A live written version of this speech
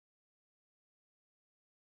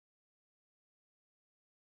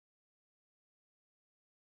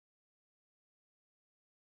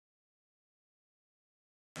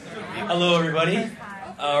Hello, everybody.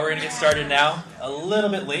 We're going to get started now. A little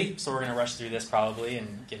bit late, so we're going to rush through this probably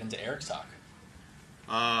and get into Erick's talk.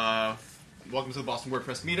 Welcome to the Boston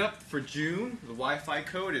WordPress Meetup for June. The Wi-Fi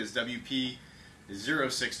code is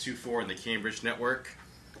WP0624 in the Cambridge network.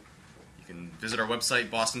 You can visit our website,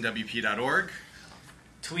 bostonwp.org.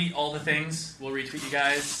 Tweet all the things. We'll retweet you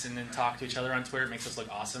guys and then talk to each other on Twitter. It makes us look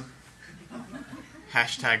awesome.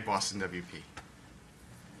 Hashtag BostonWP.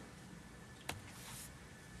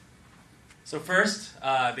 So first,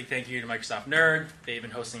 big thank you to Microsoft Nerd. They've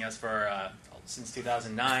been hosting us for since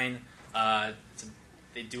 2009.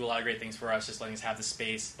 They do a lot of great things for us, just letting us have the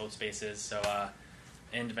space, both spaces, so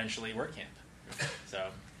and eventually WordCamp. So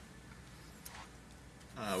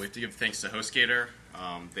we have to give thanks to HostGator.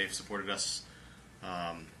 They've supported us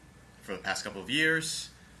for the past couple of years.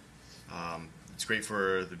 It's great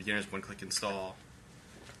for the beginners, one-click install.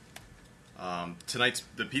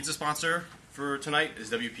 The pizza sponsor for tonight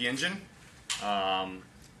is WP Engine.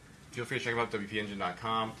 Feel free to check out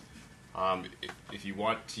WPEngine.com. If you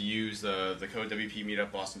want to use the code WP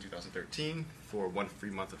Meetup Boston 2013 for 1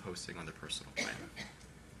 free month of hosting on their personal plan.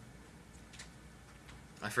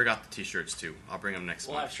 I forgot the t-shirts too. I'll bring them next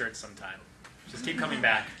month. We'll have shirts sometime. Just keep coming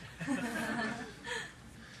back.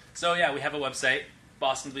 So yeah, we have a website,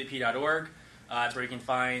 bostonwp.org. It's where you can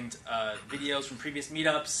find videos from previous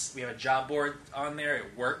meetups. We have a job board on there.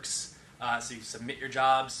 It works. So you submit your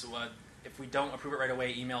jobs. If we don't approve it right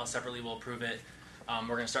away, email us separately. We'll approve it. We're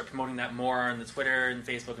going to start promoting that more on the Twitter and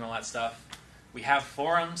Facebook and all that stuff. We have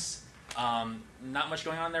forums. Not much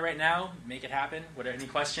going on there right now. Make it happen. Any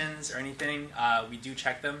questions or anything, we do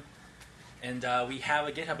check them. And we have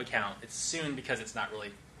a GitHub account. It's soon because it's not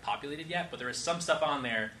really populated yet, but there is some stuff on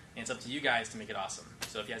there, and it's up to you guys to make it awesome.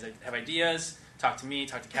 So if you guys have ideas, talk to me,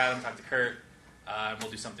 talk to Kadam, talk to Kurt, and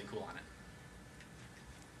we'll do something cool on it.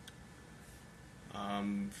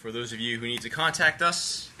 For those of you who need to contact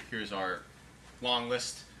us, here's our long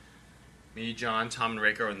list. Me, John, Tom, and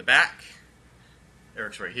Rick are in the back.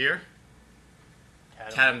 Erick's right here.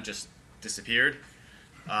 Kadam just disappeared.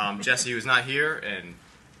 Jesse, who's not here, and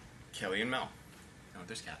Kelly and Mel. Oh,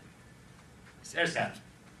 there's Kadam. There's Kadam.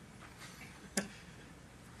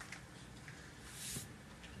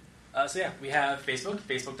 So yeah, we have Facebook,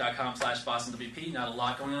 facebook.com/BostonWP. Not a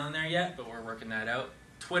lot going on there yet, but we're working that out.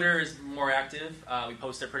 Twitter is more active. We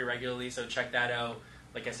post there pretty regularly, so check that out.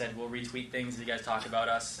 Like I said, we'll retweet things if you guys talk about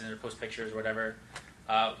us and post pictures or whatever.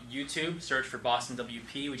 YouTube, search for Boston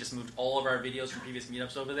WP. We just moved all of our videos from previous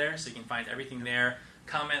meetups over there, so you can find everything there.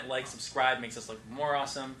 Comment, like, subscribe, makes us look more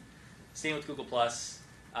awesome. Same with Google+.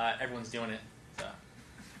 Everyone's doing it. So.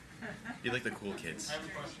 You like the cool kids. I have a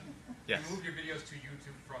question. Yes. You moved your videos to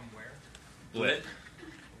YouTube from where? Blip.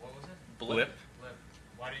 What was it? Blip. Blip.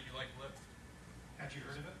 Why did you like Blip? Had you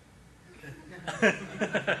heard of it?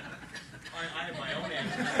 I have my own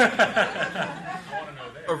answer. I want to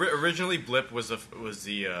know that. Originally, Blip was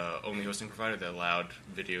the only hosting provider that allowed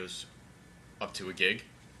videos up to a gig.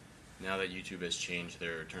 Now that YouTube has changed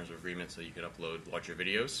their terms of agreement so you can upload larger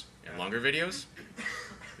videos and longer videos,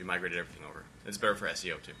 we migrated everything over. It's better for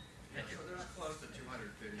SEO too. Yeah, so there's close to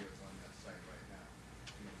 200 videos on that site right now.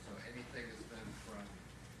 So anything that's been from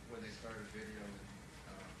when they started video,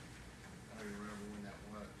 I don't even remember when that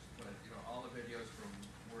was, but all the videos from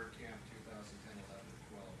WordCamp 2010, 11,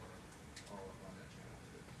 12 are all up on that channel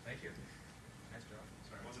too. Thank you. Nice job.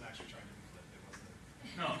 Sorry, I wasn't actually trying to be flipped. It wasn't.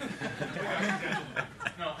 No.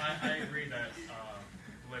 No, I agree that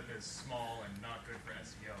Blip is small and not good for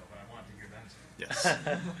SEO, but I want to hear them say. Yes.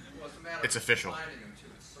 Well, it's a matter It's of official. finding them too.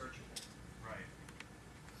 It's searchable. Right.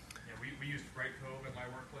 Yeah, we used Brightcove at my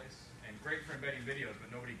workplace, and great for embedding videos,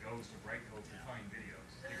 but nobody goes to Brightcove to find videos.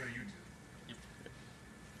 They go to YouTube.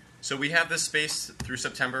 So we have this space through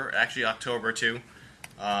September, actually October too,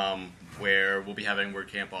 where we'll be having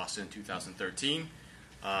WordCamp Boston 2013.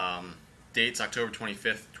 Dates October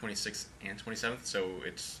 25th, 26th, and 27th, so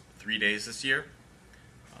it's 3 days this year.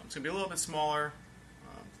 It's going to be a little bit smaller.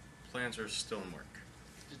 Plans are still in work.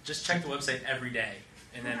 Just check the website every day,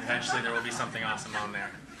 and then eventually there will be something awesome on there.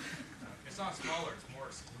 It's not smaller, it's more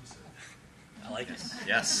exclusive. I like it.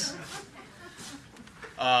 Yes.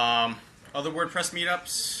 Other WordPress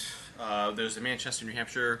meetups. There's the Manchester, New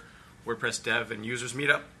Hampshire WordPress Dev and Users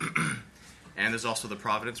meetup. And there's also the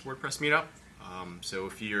Providence WordPress meetup. So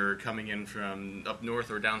if you're coming in from up north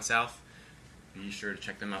or down south, be sure to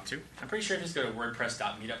check them out too. I'm pretty sure just go to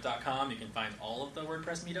wordpress.meetup.com. You can find all of the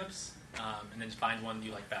WordPress meetups, and then just find one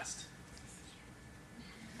you like best.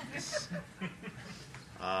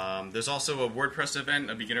 There's also a WordPress event,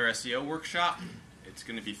 a beginner SEO workshop. It's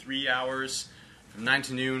going to be 3 hours from 9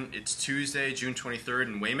 to noon. It's Tuesday, June 23rd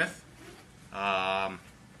in Weymouth.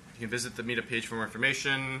 You can visit the meetup page for more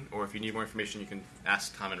information, or if you need more information, you can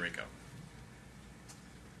ask Tom and Rico.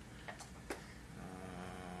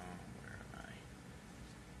 Where am I?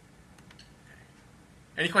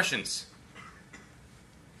 Okay. Any questions?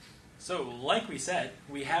 So, like we said,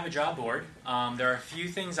 we have a job board. There are a few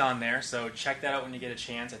things on there, so check that out when you get a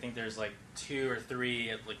chance. I think there's like 2 or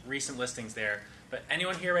 3 like recent listings there. But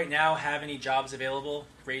anyone here right now have any jobs available?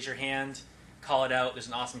 Raise your hand, call it out. There's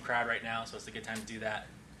an awesome crowd right now, so it's a good time to do that.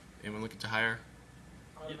 Anyone looking to hire?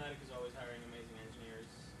 Automattic is always hiring amazing engineers,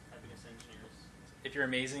 happiness engineers. If you're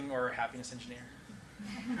amazing or a happiness engineer.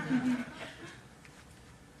 Hi,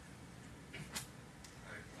 I'm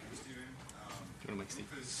Steven. Do you want to make Steve?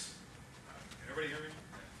 Can everybody hear me?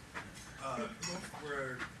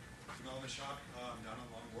 We're a development shop down on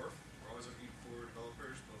Long Wharf. We're always looking for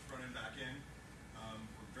developers, both front end, back end.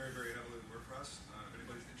 We're very, very heavily with WordPress. If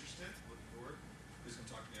anybody's interested, looking forward, please come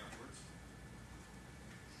talk to me afterwards.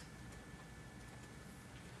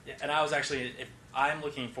 Yeah, and I was actually, if I'm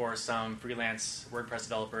looking for some freelance WordPress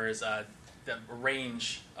developers, a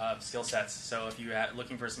range of skill sets. So if you're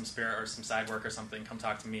looking for some spare or some side work or something, come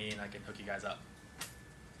talk to me and I can hook you guys up.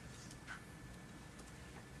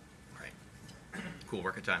 Cool,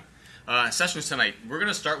 work at time. Sessions tonight. We're going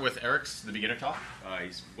to start with Erick's The Beginner Talk.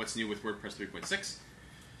 He's what's new with WordPress 3.6.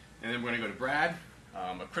 And then we're going to go to Brad,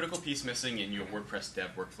 a critical piece missing in your WordPress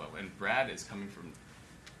dev workflow. And Brad is coming from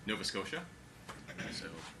Nova Scotia, so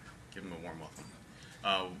give him a warm welcome.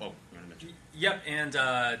 You want to mention? Yep, and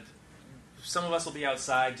some of us will be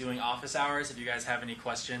outside doing office hours. If you guys have any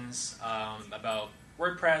questions about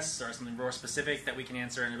WordPress or something more specific that we can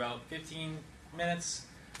answer in about 15 minutes,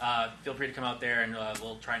 feel free to come out there and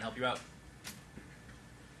we'll try and help you out.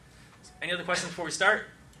 Any other questions before we start?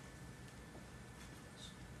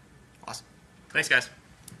 Awesome. Thanks, guys.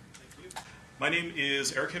 Thank you. My name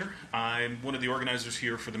is Erick. I'm one of the organizers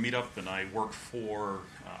here for the meetup, and I work for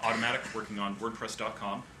Automattic, working on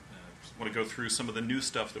WordPress.com. Just want to go through some of the new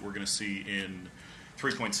stuff that we're going to see in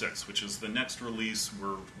 3.6, which is the next release.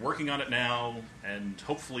 We're working on it now, and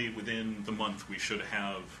hopefully within the month we should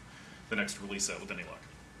have the next release out with any luck.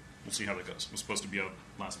 We'll see how that goes. It was supposed to be out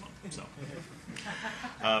last month. So,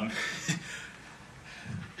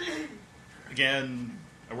 again,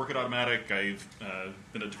 I work at Automattic. I've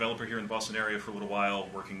been a developer here in the Boston area for a little while,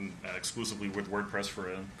 working exclusively with WordPress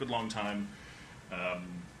for a good long time.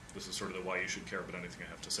 This is sort of the why you should care about anything I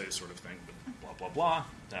have to say sort of thing, but blah, blah,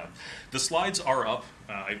 blah. The slides are up.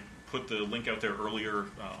 I put the link out there earlier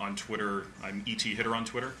on Twitter. I'm ET Hitter on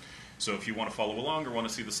Twitter. So if you want to follow along or want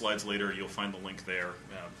to see the slides later, you'll find the link there.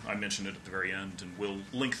 I mentioned it at the very end, and we'll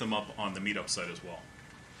link them up on the meetup site as well.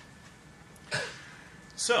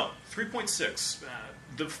 So, 3.6.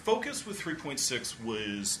 The focus with 3.6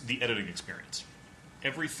 was the editing experience.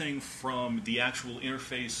 Everything from the actual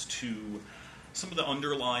interface to some of the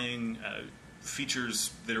underlying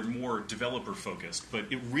features that are more developer-focused, but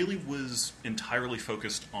it really was entirely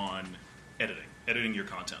focused on editing your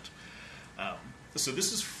content. So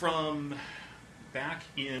this is from back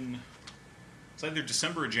in, it's either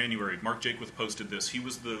December or January. Mark Jakewith posted this. He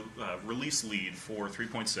was the release lead for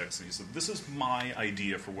 3.6, and he said, this is my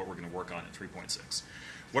idea for what we're going to work on in 3.6.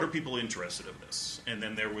 What are people interested in this? And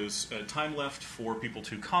then there was time left for people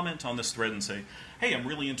to comment on this thread and say, hey, I'm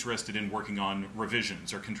really interested in working on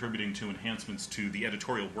revisions or contributing to enhancements to the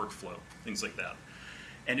editorial workflow, things like that.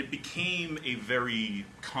 And it became a very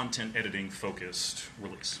content editing focused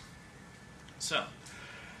release. So,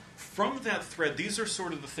 from that thread, these are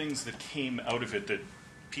sort of the things that came out of it that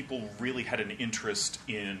people really had an interest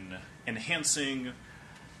in enhancing,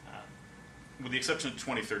 with the exception of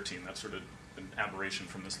 2013. That's sort of an aberration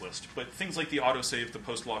from this list. But things like the autosave, the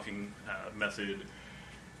post-locking method,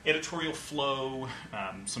 editorial flow,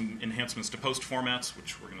 some enhancements to post formats,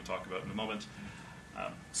 which we're going to talk about in a moment.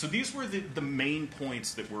 So these were the main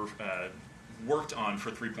points that were worked on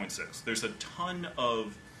for 3.6. There's a ton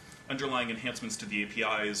of underlying enhancements to the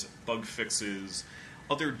APIs, bug fixes,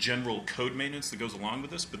 other general code maintenance that goes along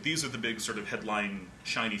with this, but these are the big sort of headline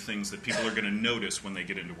shiny things that people are going to notice when they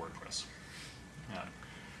get into WordPress.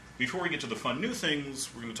 Before we get to the fun new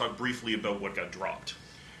things, we're going to talk briefly about what got dropped.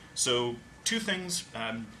 So 2 things.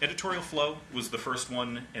 Editorial flow was the first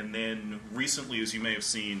one, and then recently, as you may have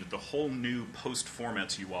seen, the whole new post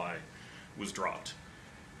formats UI was dropped.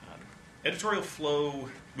 Editorial flow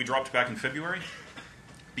we dropped back in February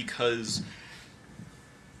because,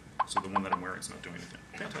 so the one that I'm wearing is not doing anything.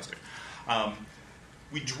 Fantastic.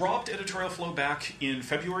 We dropped editorial flow back in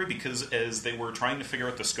February because as they were trying to figure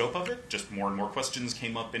out the scope of it, just more and more questions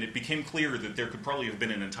came up, and it became clear that there could probably have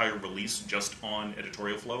been an entire release just on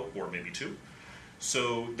editorial flow, or maybe 2.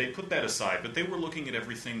 So they put that aside, but they were looking at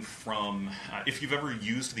everything from, if you've ever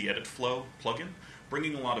used the Edit Flow plugin,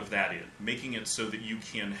 bringing a lot of that in, making it so that you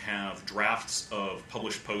can have drafts of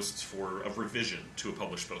published posts for a revision to a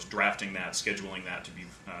published post, drafting that, scheduling that to be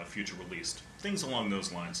future released, things along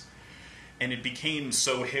those lines. And it became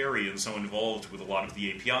so hairy and so involved with a lot of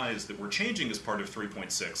the APIs that were changing as part of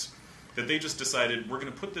 3.6 that they just decided, we're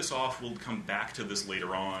going to put this off, we'll come back to this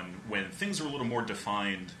later on when things are a little more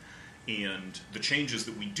defined and the changes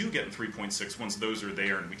that we do get in 3.6, once those are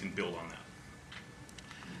there and we can build on that.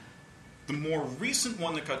 The more recent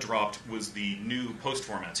one that got dropped was the new post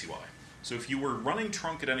formats UI. So if you were running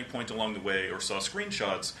Trunk at any point along the way or saw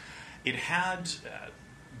screenshots, it had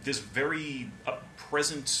this very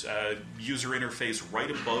present user interface right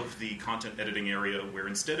above the content editing area, where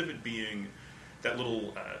instead of it being that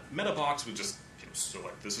little meta box with just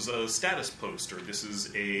select this is a status post or this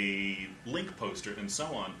is a link post and so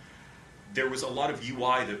on, there was a lot of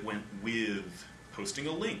UI that went with posting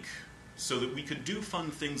a link so that we could do fun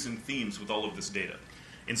things and themes with all of this data.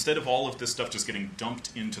 Instead of all of this stuff just getting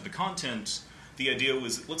dumped into the content, the idea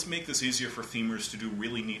was, let's make this easier for themers to do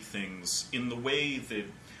really neat things in the way that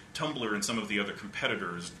Tumblr and some of the other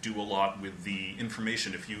competitors do a lot with the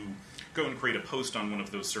information. If you go and create a post on one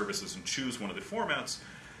of those services and choose one of the formats,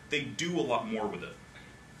 they do a lot more with it.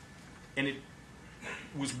 And it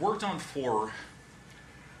was worked on for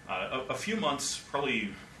a few months, probably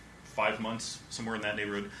 5 months, somewhere in that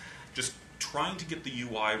neighborhood, just trying to get the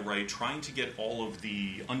UI right, trying to get all of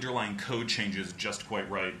the underlying code changes just quite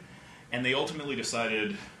right. And they ultimately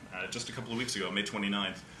decided, just a couple of weeks ago, May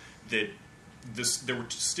 29th, that there were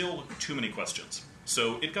still too many questions.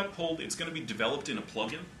 So it got pulled. It's going to be developed in a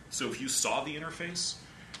plugin. So if you saw the interface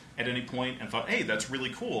at any point and thought, hey, that's really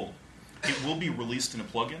cool, it will be released in a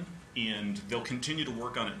plugin, and they'll continue to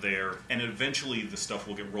work on it there, and eventually the stuff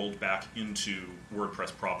will get rolled back into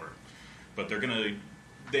WordPress proper. But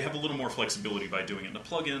they have a little more flexibility by doing it in a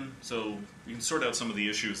plugin, so you can sort out some of the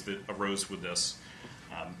issues that arose with this.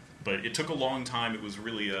 But it took a long time. It was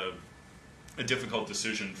really a difficult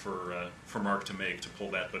decision for Mark to make, to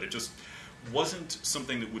pull that, but it just wasn't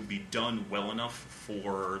something that would be done well enough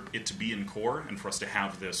for it to be in core and for us to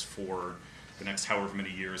have this for the next however many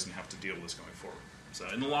years and have to deal with this going forward. So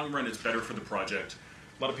in the long run, it's better for the project.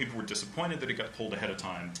 A lot of people were disappointed that it got pulled ahead of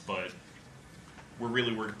time, but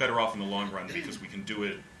we're better off in the long run because we can do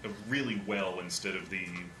it really well instead of the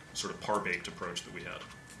sort of par-baked approach that we had.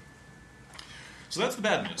 So that's the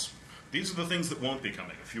bad news. These are the things that won't be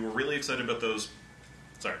coming. If you were really excited about those,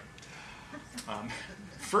 sorry.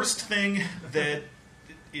 First thing that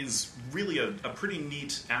is really a pretty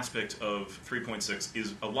neat aspect of 3.6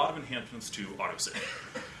 is a lot of enhancements to autosave.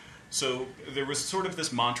 So there was sort of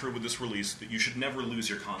this mantra with this release that you should never lose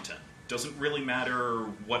your content. Doesn't really matter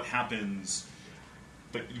what happens,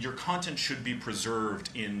 but your content should be preserved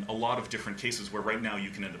in a lot of different cases where right now you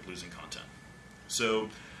can end up losing content. So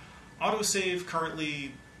autosave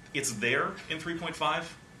currently, it's there in 3.5,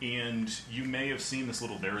 and you may have seen this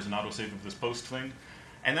little there is an autosave of this post thing,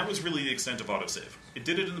 and that was really the extent of autosave. It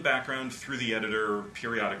did it in the background through the editor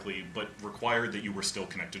periodically, but required that you were still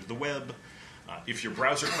connected to the web. If your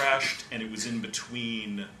browser crashed and it was in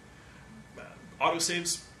between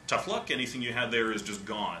autosaves, tough luck, anything you had there is just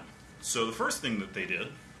gone. So the first thing that they did,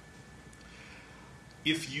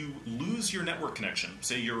 if you lose your network connection,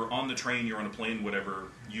 say you're on the train, you're on a plane, whatever,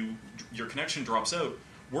 your connection drops out,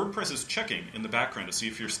 WordPress is checking in the background to see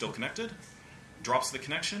if you're still connected, drops the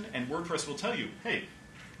connection, and WordPress will tell you, hey,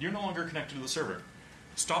 you're no longer connected to the server.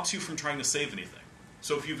 Stops you from trying to save anything.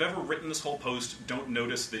 So if you've ever written this whole post, don't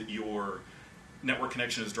notice that your network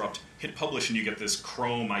connection is dropped, hit publish, and you get this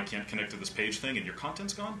Chrome, I can't connect to this page thing, and your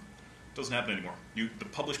content's gone. Doesn't happen anymore. The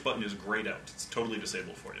publish button is grayed out. It's totally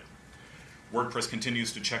disabled for you. WordPress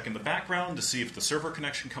continues to check in the background to see if the server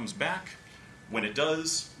connection comes back. When it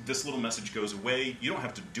does, this little message goes away. You don't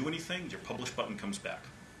have to do anything. Your publish button comes back.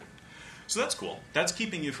 So that's cool. That's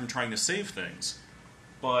keeping you from trying to save things.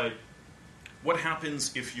 But what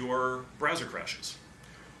happens if your browser crashes?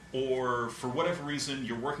 Or for whatever reason,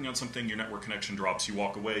 you're working on something, your network connection drops, you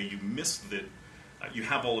walk away, you miss that you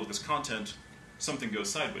have all of this content, something goes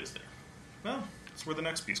sideways there. Well, that's where the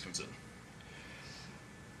next piece comes in.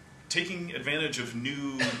 Taking advantage of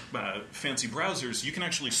new fancy browsers, you can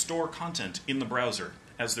actually store content in the browser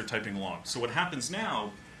as they're typing along. So what happens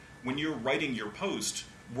now, when you're writing your post,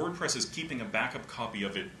 WordPress is keeping a backup copy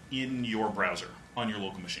of it in your browser on your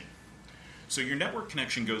local machine. So your network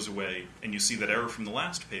connection goes away, and you see that error from the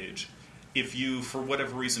last page. If you, for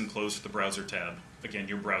whatever reason, close the browser tab, again,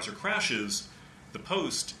 your browser crashes, the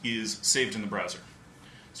post is saved in the browser.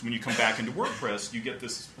 So when you come back into WordPress, you get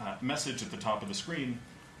this message at the top of the screen.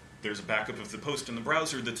 There's a backup of the post in the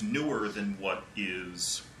browser that's newer than what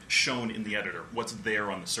is shown in the editor, what's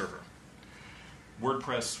there on the server.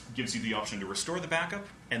 WordPress gives you the option to restore the backup,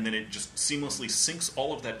 and then it just seamlessly syncs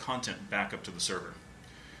all of that content back up to the server.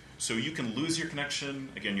 So you can lose your connection,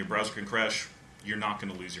 again, your browser can crash, you're not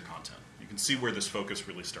going to lose your content. You can see where this focus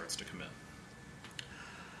really starts to come in.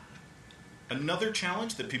 Another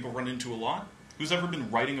challenge that people run into a lot, who's ever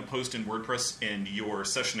been writing a post in WordPress and your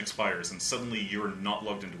session expires and suddenly you're not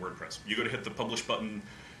logged into WordPress? You go to hit the publish button,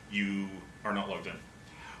 you are not logged in.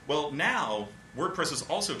 Well, now WordPress is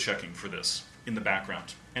also checking for this in the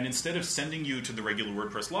background. And instead of sending you to the regular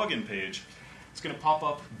WordPress login page, it's going to pop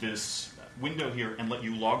up this window here and let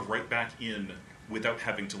you log right back in without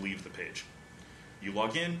having to leave the page. You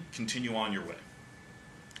log in, continue on your way.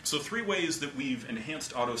 So 3 ways that we've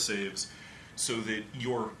enhanced autosaves so that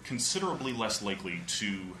you're considerably less likely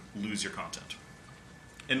to lose your content.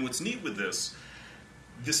 And what's neat with this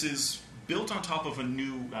is built on top of a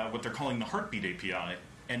new, what they're calling the Heartbeat API,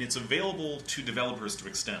 and it's available to developers to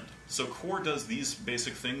extend. So Core does these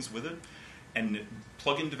basic things with it, and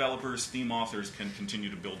plugin developers, theme authors can continue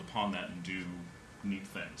to build upon that and do neat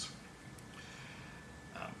things.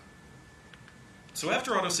 So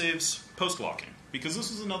after autosaves, post-locking, because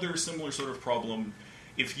this is another similar sort of problem.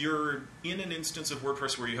 If you're in an instance of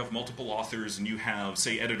WordPress where you have multiple authors and you have,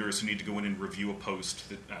 say, editors who need to go in and review a post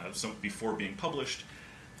that, before being published,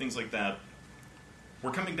 things like that,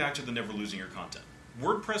 we're coming back to the never losing your content.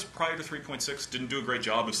 WordPress prior to 3.6 didn't do a great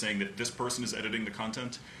job of saying that this person is editing the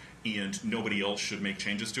content and nobody else should make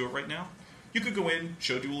changes to it right now. You could go in,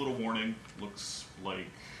 showed you a little warning, looks like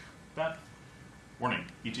that. Warning,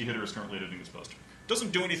 ET Hitter is currently editing this post.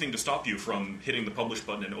 Doesn't do anything to stop you from hitting the publish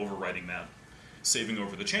button and overwriting that, saving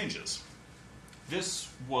over the changes. This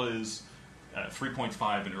was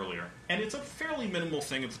 3.5 and earlier, and it's a fairly minimal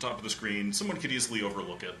thing at the top of the screen. Someone could easily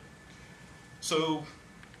overlook it. So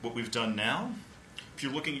what we've done now, if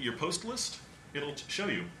you're looking at your post list, it'll show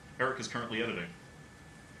you Erick is currently editing.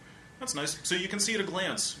 That's nice. So you can see at a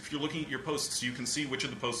glance, if you're looking at your posts, you can see which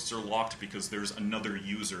of the posts are locked because there's another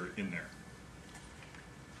user in there.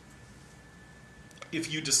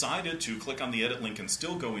 If you decided to click on the edit link and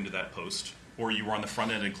still go into that post, or you were on the front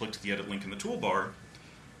end and clicked the edit link in the toolbar,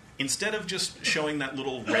 instead of just showing that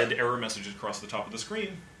little red error message across the top of the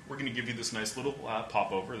screen, we're going to give you this nice little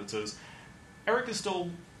popover that says, Erick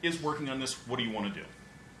is working on this, what do you want to do?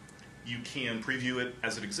 You can preview it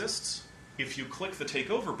as it exists. If you click the Take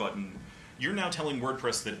Over button, you're now telling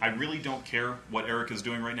WordPress that I really don't care what Erick is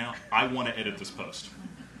doing right now, I want to edit this post.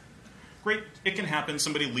 Great, it can happen.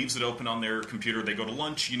 Somebody leaves it open on their computer, they go to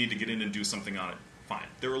lunch, you need to get in and do something on it. Fine.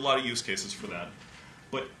 There are a lot of use cases for that.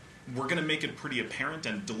 But we're going to make it pretty apparent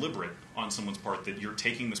and deliberate on someone's part that you're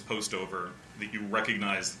taking this post over, that you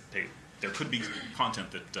recognize there could be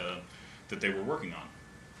content that they were working on.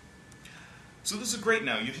 So this is great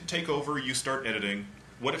now. You take over, you start editing.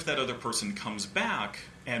 What if that other person comes back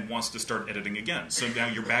and wants to start editing again? So now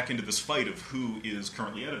you're back into this fight of who is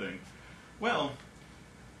currently editing. Well,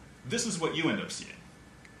 this is what you end up seeing.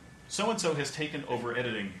 So-and-so has taken over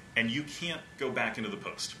editing, and you can't go back into the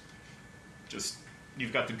post.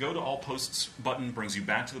 You've got the Go to All Posts button, brings you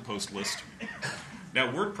back to the post list.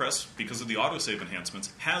 Now WordPress, because of the autosave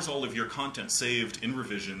enhancements, has all of your content saved in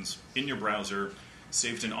revisions, in your browser,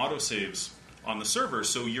 saved in autosaves on the server,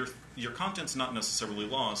 so your content's not necessarily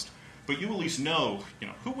lost, but you at least know,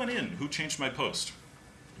 who went in, who changed my post.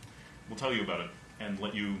 We'll tell you about it and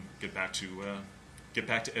let you get back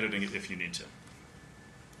to editing it if you need to.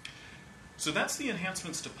 So that's the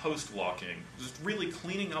enhancements to post locking, just really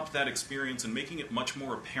cleaning up that experience and making it much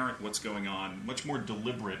more apparent what's going on, much more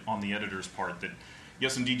deliberate on the editor's part that,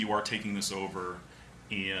 yes, indeed, you are taking this over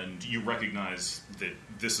and you recognize that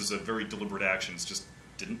this is a very deliberate action. It's just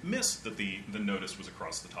didn't miss that the notice was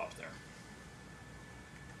across the top there.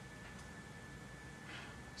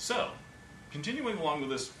 So, continuing along with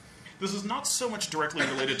this is not so much directly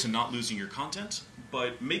related to not losing your content,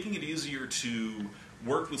 but making it easier to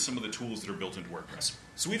work with some of the tools that are built into WordPress.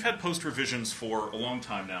 So we've had post revisions for a long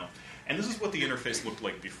time now, and this is what the interface looked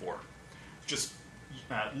like before. Just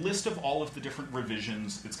a list of all of the different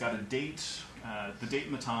revisions. It's got a date, the date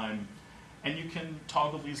and the time, and you can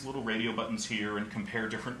toggle these little radio buttons here and compare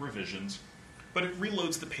different revisions. But it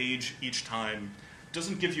reloads the page each time.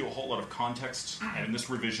 Doesn't give you a whole lot of context. And in this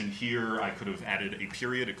revision here, I could have added a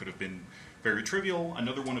period. It could have been very trivial.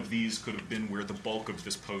 Another one of these could have been where the bulk of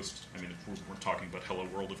this post, we're talking about Hello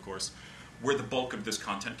World, of course, where the bulk of this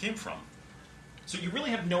content came from. So you really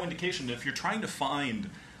have no indication if you're trying to find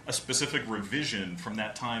a specific revision from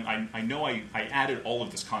that time, I know I added all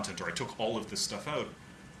of this content or I took all of this stuff out.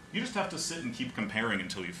 You just have to sit and keep comparing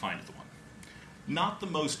until you find the one. Not the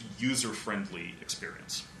most user-friendly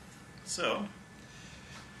experience. So,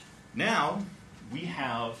 now we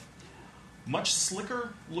have much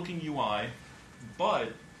slicker looking UI,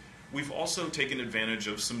 but we've also taken advantage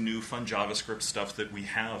of some new fun JavaScript stuff that we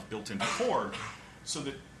have built into Core, so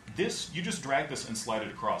that this, you just drag this and slide it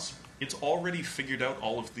across. It's already figured out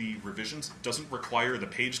all of the revisions. It doesn't require the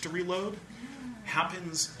page to reload.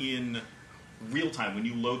 Happens in real time. When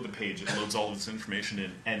you load the page, it loads all of this information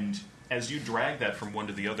in, and as you drag that from one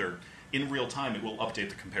to the other, in real time, it will update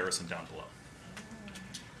the comparison down below.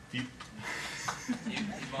 Do you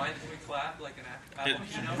mind if we clap like an Apple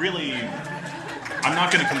keynote? Really, I'm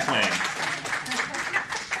not going to complain.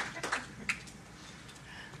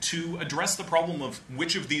 To address the problem of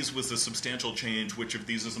which of these was a substantial change, which of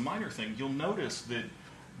these is a minor thing, you'll notice that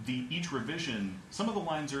each revision, some of the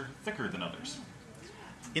lines are thicker than others.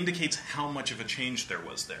 Indicates how much of a change there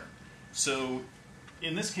was there. So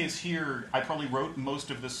in this case here, I probably wrote most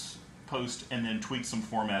of this post and then tweaked some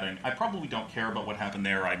formatting. I probably don't care about what happened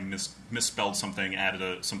there. I misspelled something,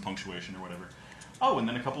 added some punctuation or whatever. Oh, and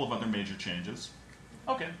then a couple of other major changes.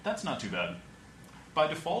 Okay, that's not too bad. By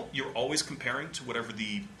default, you're always comparing to whatever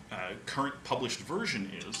the current published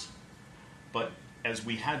version is, but as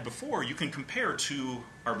we had before, you can compare to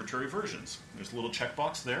arbitrary versions. There's a little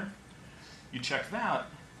checkbox there. You check that,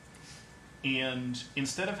 and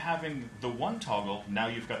instead of having the one toggle, now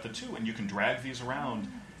you've got the two, and you can drag these around,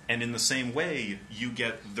 and in the same way, you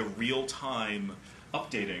get the real-time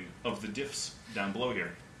updating of the diffs down below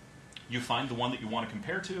here. You find the one that you want to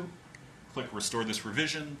compare to, click Restore this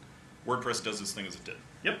revision, WordPress does this thing as it did.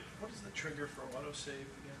 Yep? What is the trigger for autosave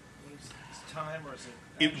again? Is it time or is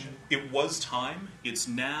it action? It was time. It's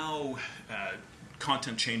now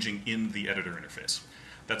content changing in the editor interface.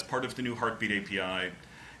 That's part of the new Heartbeat API.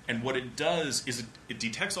 And what it does is it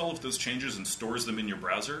detects all of those changes and stores them in your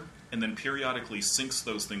browser, and then periodically syncs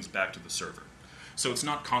those things back to the server. So it's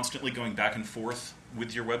not constantly going back and forth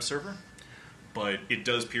with your web server, but it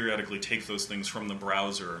does periodically take those things from the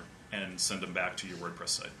browser and send them back to your WordPress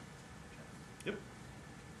site. Yep.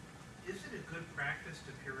 Is it a good practice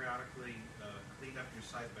to periodically clean up your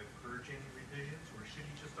site by purging revisions, or should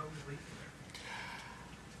you just always leave them there?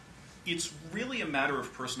 It's really a matter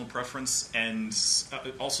of personal preference and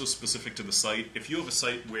also specific to the site. If you have a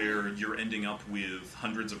site where you're ending up with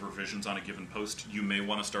hundreds of revisions on a given post, you may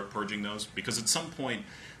want to start purging those, because at some point,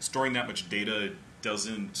 storing that much data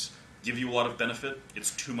doesn't give you a lot of benefit. It's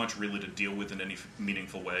too much really to deal with in any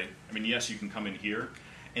meaningful way. I mean, yes, you can come in here,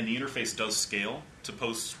 and the interface does scale to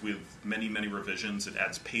posts with many, many revisions. It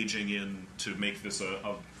adds paging in to make this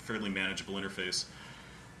a fairly manageable interface.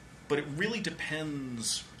 But it really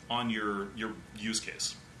depends on your use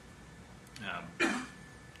case.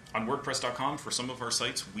 On WordPress.com, for some of our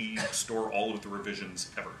sites, we store all of the revisions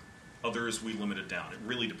ever. Others, we limit it down. It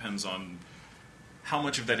really depends on how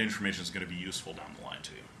much of that information is going to be useful down the line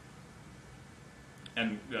to you.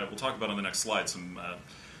 And we'll talk about on the next slide some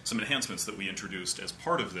enhancements that we introduced as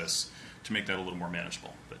part of this to make that a little more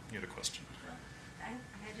manageable. But you had a question. Well, I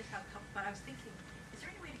just have a couple, but I was thinking, is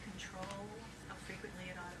there any way to control how frequently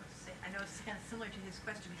it auto-save? I know it's kind of similar to his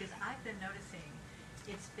question, because I've been noticing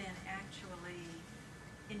it's been actually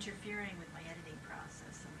interfering with my editing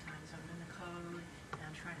process sometimes. I'm in the code and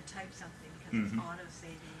I'm trying to type something because it's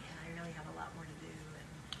auto-saving, and I really have a lot more to do.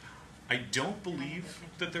 I don't believe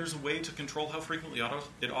that there's a way to control how frequently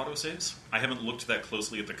it autosaves. I haven't looked that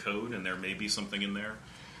closely at the code, and there may be something in there.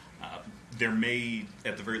 There may,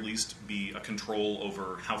 at the very least, be a control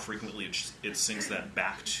over how frequently it syncs that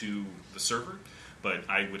back to the server, but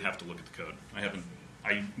I would have to look at the code.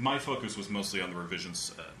 My focus was mostly on the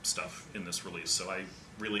revisions stuff in this release, so I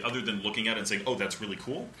really, other than looking at it and saying, oh, that's really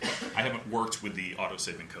cool, I haven't worked with the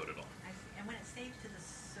auto-saving code at all. I see. And when it saves to the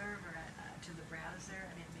server, to the browser,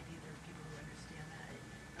 I mean, maybe there are people who understand that.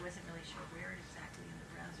 I wasn't really sure where exactly in the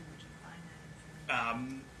browser would you find that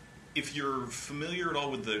information. If you're familiar at all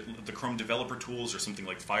with the Chrome developer tools or something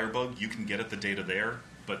like Firebug, you can get at the data there.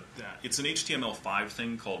 But it's an HTML5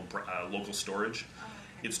 thing called local storage. Oh,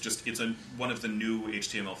 okay. It's one of the new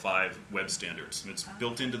HTML5 web standards. And it's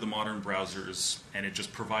built into the modern browsers, and it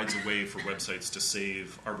just provides a way for websites to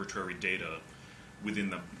save arbitrary data within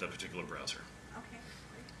the particular browser. Okay,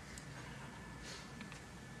 great.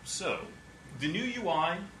 So, the new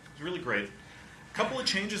UI is really great. A couple of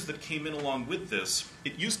changes that came in along with this.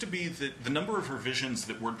 It used to be that the number of revisions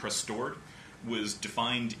that WordPress stored was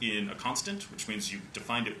defined in a constant, which means you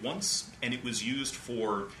defined it once, and it was used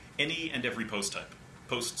for any and every post type.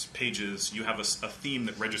 posts pages, you have a theme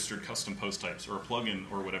that registered custom post types or a plugin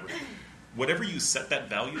or whatever. Whatever you set that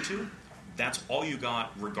value to, that's all you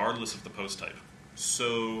got regardless of the post type.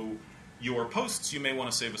 So your posts, you may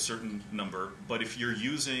want to save a certain number, but if you're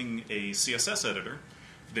using a CSS editor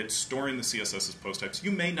that's storing the CSS as post types,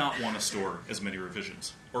 you may not want to store as many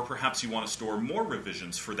revisions. Or perhaps you want to store more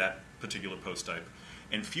revisions for that particular post type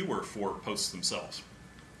and fewer for posts themselves.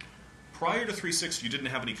 Prior to 3.6, you didn't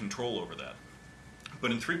have any control over that.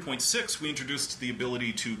 But in 3.6, we introduced the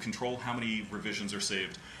ability to control how many revisions are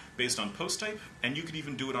saved based on post type, and you could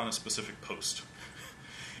even do it on a specific post.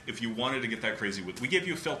 If you wanted to get that crazy with, we gave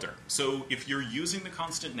you a filter. So if you're using the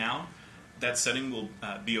constant now, that setting will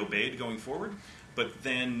be obeyed going forward, but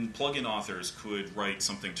then plugin authors could write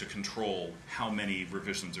something to control how many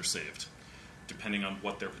revisions are saved, depending on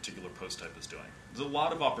what their particular post type is doing. There's a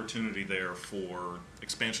lot of opportunity there for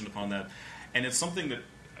expansion upon that, and it's something that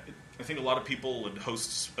I think a lot of people and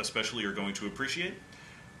hosts especially are going to appreciate,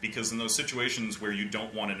 because in those situations where you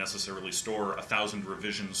don't want to necessarily store 1,000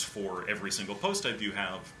 revisions for every single post type you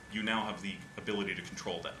now have the ability to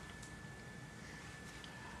control that.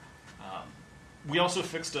 We also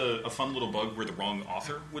fixed a fun little bug where the wrong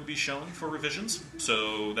author would be shown for revisions.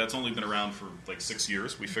 So that's only been around for like 6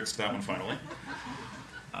 years. We fixed that one finally.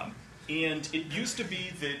 And it used to be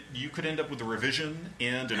that you could end up with a revision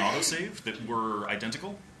and an autosave that were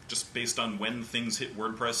identical, just based on when things hit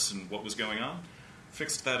WordPress and what was going on.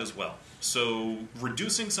 Fixed that as well. So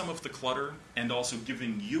reducing some of the clutter and also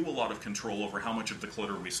giving you a lot of control over how much of the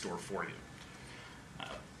clutter we store for you.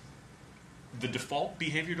 The default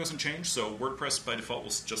behavior doesn't change, so WordPress by default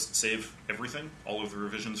will just save everything, all of the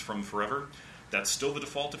revisions from forever. That's still the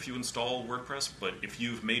default if you install WordPress, but if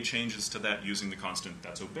you've made changes to that using the constant,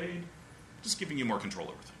 that's obeyed, just giving you more control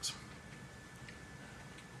over things.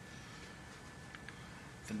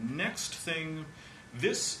 The next thing,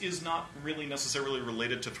 this is not really necessarily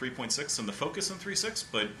related to 3.6 and the focus in 3.6,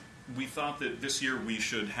 but we thought that this year we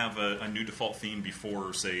should have a new default theme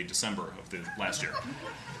before, say, December of the last year.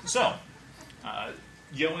 So,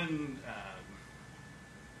 Yoan,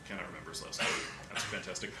 cannot remember his last name. That's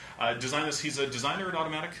fantastic. Designed this. He's a designer at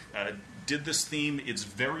Automattic. Did this theme. It's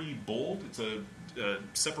very bold. It's a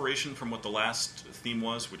separation from what the last theme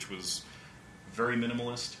was, which was very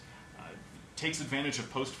minimalist. Takes advantage of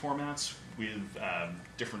post formats with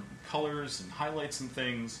different colors and highlights and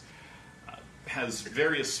things. Has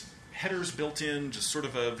various headers built in. Just sort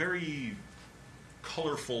of a very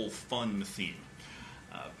colorful, fun theme.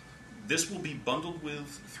 This will be bundled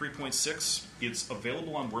with 3.6. It's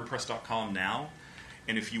available on WordPress.com now,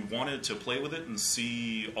 and if you wanted to play with it and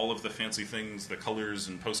see all of the fancy things, the colors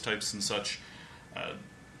and post types and such,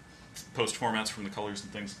 post formats from the colors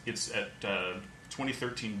and things, it's at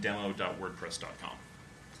 2013demo.wordpress.com.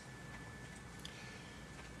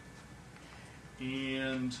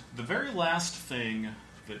 And the very last thing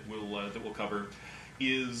that we'll cover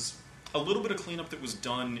is a little bit of cleanup that was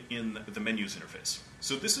done in the menus interface.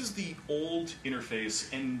 So this is the old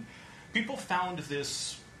interface, and people found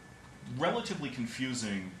this relatively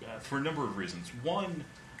confusing for a number of reasons. One,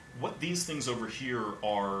 what these things over here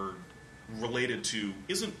are related to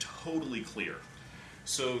isn't totally clear.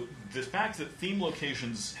 So the fact that theme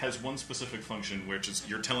locations has one specific function, which is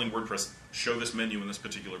you're telling WordPress, show this menu in this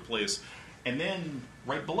particular place, and then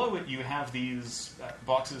right below it you have these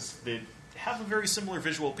boxes that have a very similar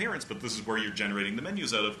visual appearance, but this is where you're generating the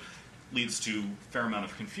menus out of, leads to a fair amount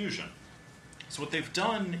of confusion. So what they've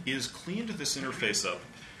done is cleaned this interface up.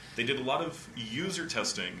 They did a lot of user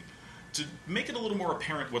testing to make it a little more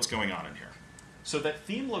apparent what's going on in here. So that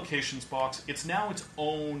theme locations box, it's now its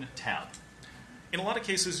own tab. In a lot of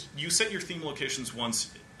cases, you set your theme locations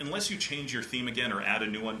once. Unless you change your theme again or add a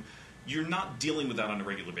new one, you're not dealing with that on a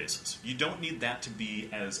regular basis. You don't need that to be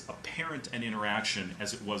as apparent an interaction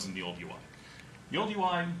as it was in the old UI. The old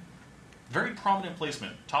UI, very prominent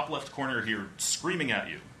placement, top left corner here, screaming at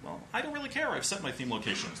you. Well, I don't really care. I've set my theme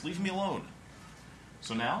locations. Leave me alone.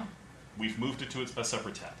 So now, we've moved it to a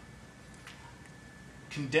separate tab.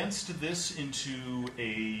 Condensed this into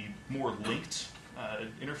a more linked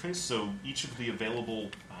interface, so each of the available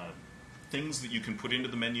things that you can put into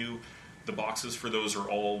the menu, the boxes for those are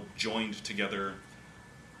all joined together.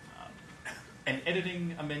 And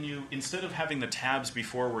editing a menu, instead of having the tabs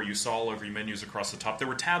before where you saw all of your menus across the top, there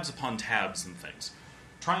were tabs upon tabs and things.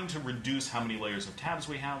 Trying to reduce how many layers of tabs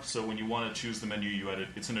we have, so when you want to choose the menu you edit,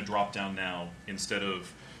 it's in a drop-down now instead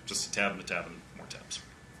of just a tab and a tab and more tabs.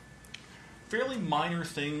 Fairly minor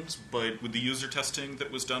things, but with the user testing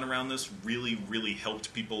that was done around this, really, really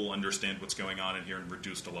helped people understand what's going on in here and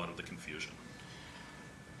reduced a lot of the confusion.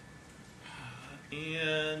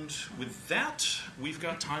 And with that, we've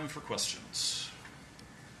got time for questions.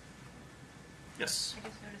 Yes? I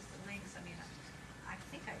just noticed the links. I mean, I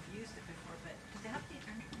think I've used it before, but does it have to be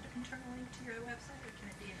an internal link to your website, or can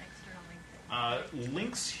it be an external link?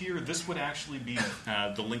 Links here, this would actually be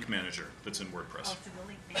the link manager that's in WordPress. Oh, so the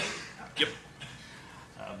link manager. Okay. Yep.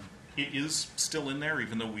 It is still in there,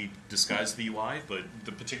 even though we disguised the UI, but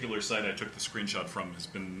the particular site I took the screenshot from has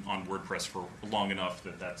been on WordPress for long enough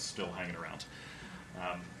that that's still hanging around.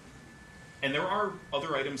 And there are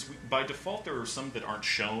other items. By default, there are some that aren't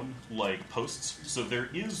shown, like posts. So there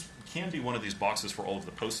can be one of these boxes for all of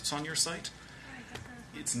the posts on your site.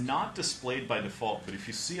 It's not displayed by default, but if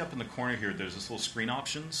you see up in the corner here, there's this little screen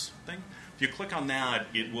options thing. If you click on that,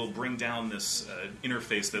 it will bring down this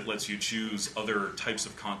interface that lets you choose other types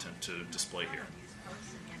of content to display here.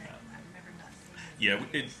 Yeah,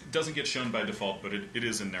 it doesn't get shown by default, but it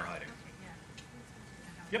is in there hiding.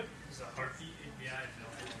 Yep. Is the Heartbeat API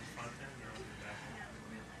available on the front end or on the back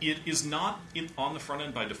end? It is not on the front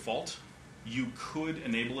end by default. You could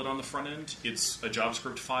enable it on the front end. It's a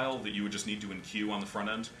JavaScript file that you would just need to enqueue on the front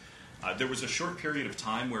end. There was a short period of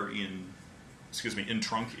time where in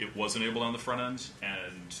Trunk it was enabled on the front end,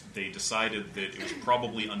 and they decided that it was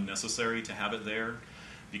probably unnecessary to have it there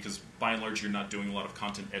because by and large you're not doing a lot of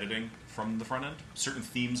content editing from the front end. Certain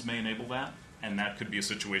themes may enable that, and that could be a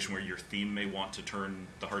situation where your theme may want to turn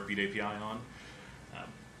the Heartbeat API on.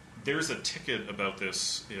 There's a ticket about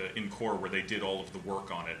this in Core where they did all of the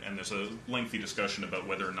work on it, and there's a lengthy discussion about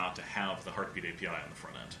whether or not to have the Heartbeat API on the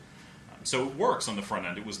front end. So it works on the front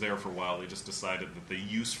end. It was there for a while. They just decided that the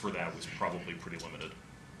use for that was probably pretty limited.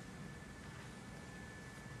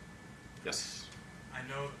 Yes? I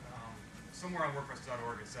know somewhere on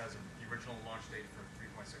WordPress.org it says the original launch date for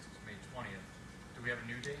 3.6 was May 20th. Do we have a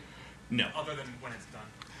new date? No. Other than when it's done?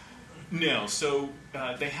 No. So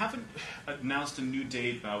they haven't announced a new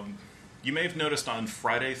date. You may have noticed on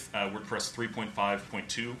Friday, WordPress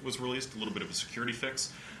 3.5.2 was released, a little bit of a security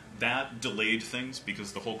fix. That delayed things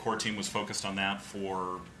because the whole core team was focused on that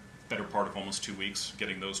for better part of almost 2 weeks,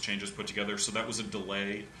 getting those changes put together. So that was a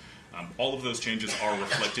delay. All of those changes are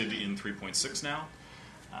reflected in 3.6 now.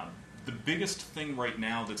 The biggest thing right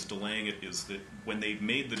now that's delaying it is that when they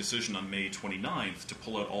made the decision on May 29th to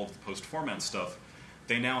pull out all of the post-format stuff,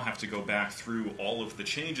 they now have to go back through all of the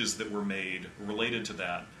changes that were made related to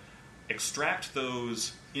that, extract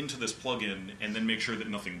those into this plugin, and then make sure that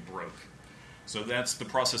nothing broke. So that's the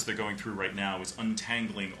process they're going through right now, is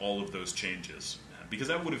untangling all of those changes. Because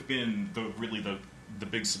that would have been the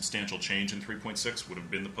big substantial change in 3.6 would have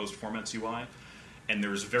been the post-formats UI. And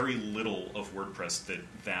there's very little of WordPress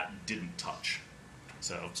that didn't touch.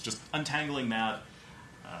 So it's just untangling that.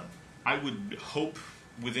 I would hope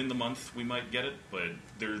within the month we might get it, but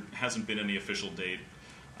there hasn't been any official date.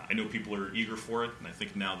 I know people are eager for it, and I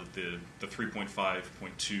think now that the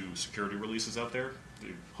 3.5.2 security release is out there,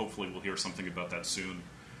 hopefully we'll hear something about that soon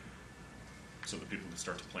so that people can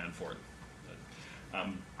start to plan for it. But,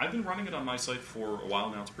 I've been running it on my site for a while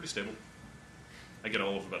now. It's pretty stable. I get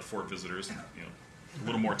all of about 4 visitors, a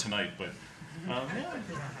little more tonight, but yeah,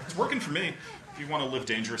 it's working for me. If you want to live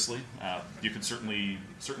dangerously, you can certainly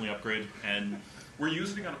upgrade. And we're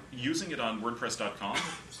using it on WordPress.com.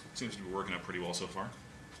 Seems to be working out pretty well so far.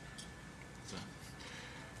 So,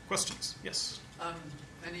 questions? Yes.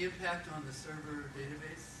 Any impact on the server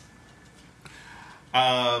database?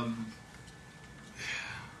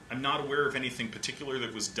 I'm not aware of anything particular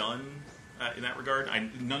that was done in that regard.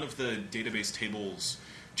 None of the database tables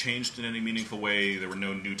changed in any meaningful way. There were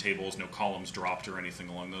no new tables, no columns dropped or anything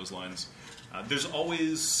along those lines. There's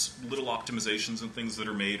always little optimizations and things that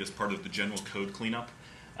are made as part of the general code cleanup.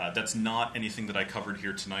 That's not anything that I covered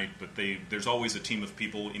here tonight, but there's always a team of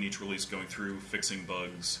people in each release going through, fixing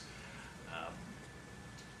bugs,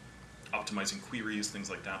 optimizing queries, things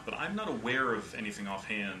like that. But I'm not aware of anything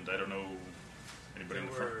offhand. I don't know anybody in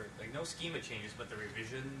the front. There were no schema changes, but the way that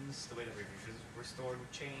revisions were stored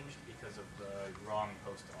changed because of the wrong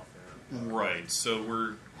post author. Right.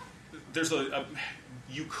 So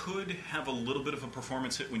you could have a little bit of a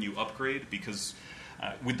performance hit when you upgrade because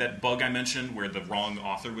with that bug I mentioned where the wrong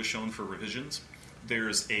author was shown for revisions,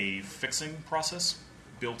 there's a fixing process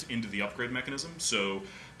built into the upgrade mechanism. So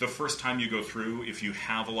the first time you go through, if you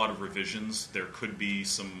have a lot of revisions, there could be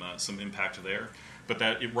some impact there. But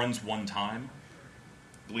that it runs one time.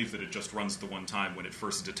 I believe that it just runs the one time when it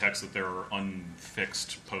first detects that there are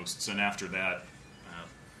unfixed posts. And after that,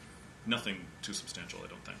 nothing too substantial, I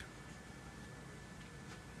don't think.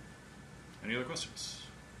 Any other questions?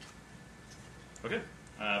 Okay.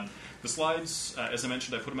 The slides, as I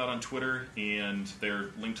mentioned, I put them out on Twitter, and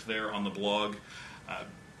they're linked there on the blog.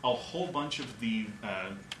 a whole bunch of the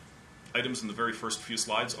items in the very first few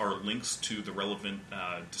slides are links to the relevant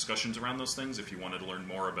discussions around those things if you wanted to learn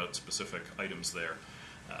more about specific items there.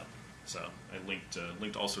 So I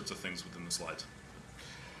linked all sorts of things within the slides.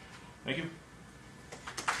 Thank you.